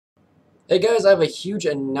Hey guys, I have a huge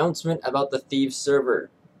announcement about the Thieves server.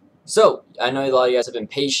 So, I know a lot of you guys have been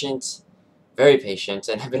patient, very patient,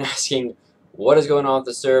 and have been asking what is going on with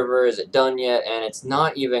the server, is it done yet, and it's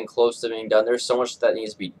not even close to being done. There's so much that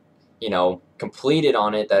needs to be, completed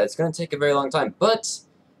on it that it's going to take a very long time. But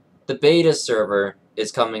the beta server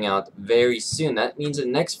is coming out very soon. That means in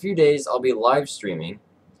the next few days I'll be live streaming,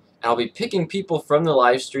 and I'll be picking people from the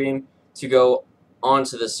live stream to go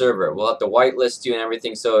onto the server. We'll have to whitelist you and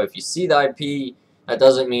everything, so if you see the IP, that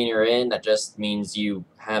doesn't mean you're in, that just means you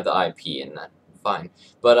have the IP, and that's fine.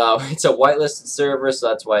 But it's a whitelisted server, so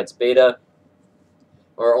that's why it's beta.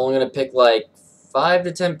 We're only going to pick like 5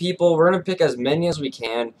 to 10 people. We're going to pick as many as we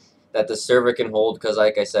can that the server can hold, because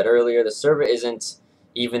like I said earlier, the server isn't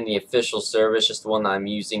even the official server, it's just the one that I'm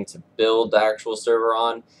using to build the actual server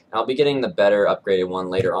on. And I'll be getting the better upgraded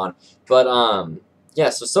one later on. But yeah,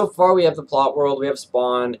 so far we have the plot world, we have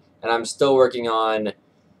spawn, and I'm still working on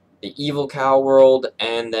the evil cow world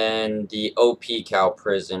and then the OP cow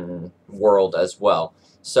prison world as well.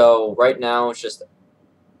 So right now it's just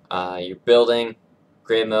you're building,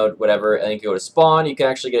 create mode, whatever, and then you go to spawn. You can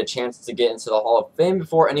actually get a chance to get into the Hall of Fame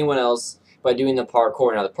before anyone else by doing the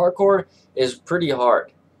parkour. Now the parkour is pretty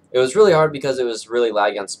hard. It was really hard because it was really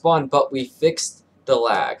laggy on spawn, but we fixed the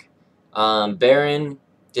lag. Baron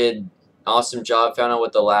did an awesome job, found out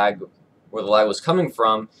what where the lag was coming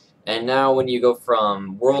from, and now when you go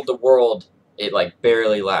from world to world, it like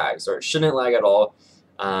barely lags, or it shouldn't lag at all.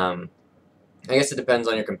 I guess it depends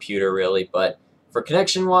on your computer really, but for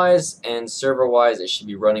connection-wise and server-wise, it should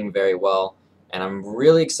be running very well. And I'm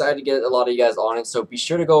really excited to get a lot of you guys on it, so be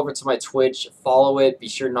sure to go over to my Twitch, follow it, be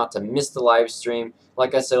sure not to miss the live stream.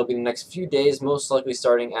 Like I said, it'll be the next few days, most likely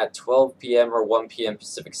starting at 12 p.m. or 1 p.m.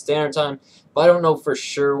 Pacific Standard Time, but I don't know for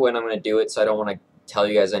sure when I'm going to do it, so I don't want to tell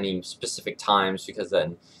you guys any specific times, because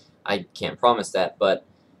then I can't promise that. But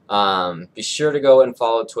be sure to go and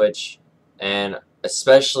follow Twitch, and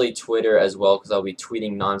especially Twitter as well, because I'll be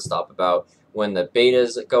tweeting nonstop about when the beta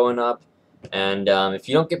is going up. And if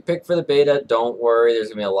you don't get picked for the beta, don't worry, there's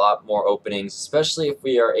going to be a lot more openings, especially if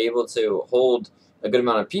we are able to hold a good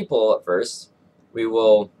amount of people at first. We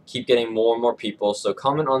will keep getting more and more people, so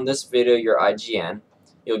comment on this video your IGN.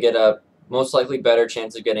 You'll get a most likely better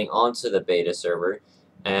chance of getting onto the beta server,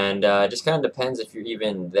 and it just kind of depends if you're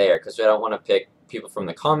even there, because I don't want to pick people from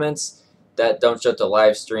the comments that don't show up to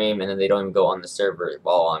live stream, and then they don't even go on the server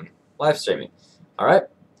while I'm live streaming. Alright,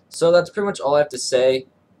 so that's pretty much all I have to say.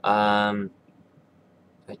 I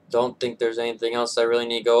don't think there's anything else I really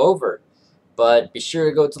need to go over. But be sure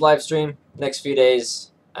to go to live stream next few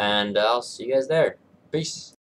days, and I'll see you guys there. Peace.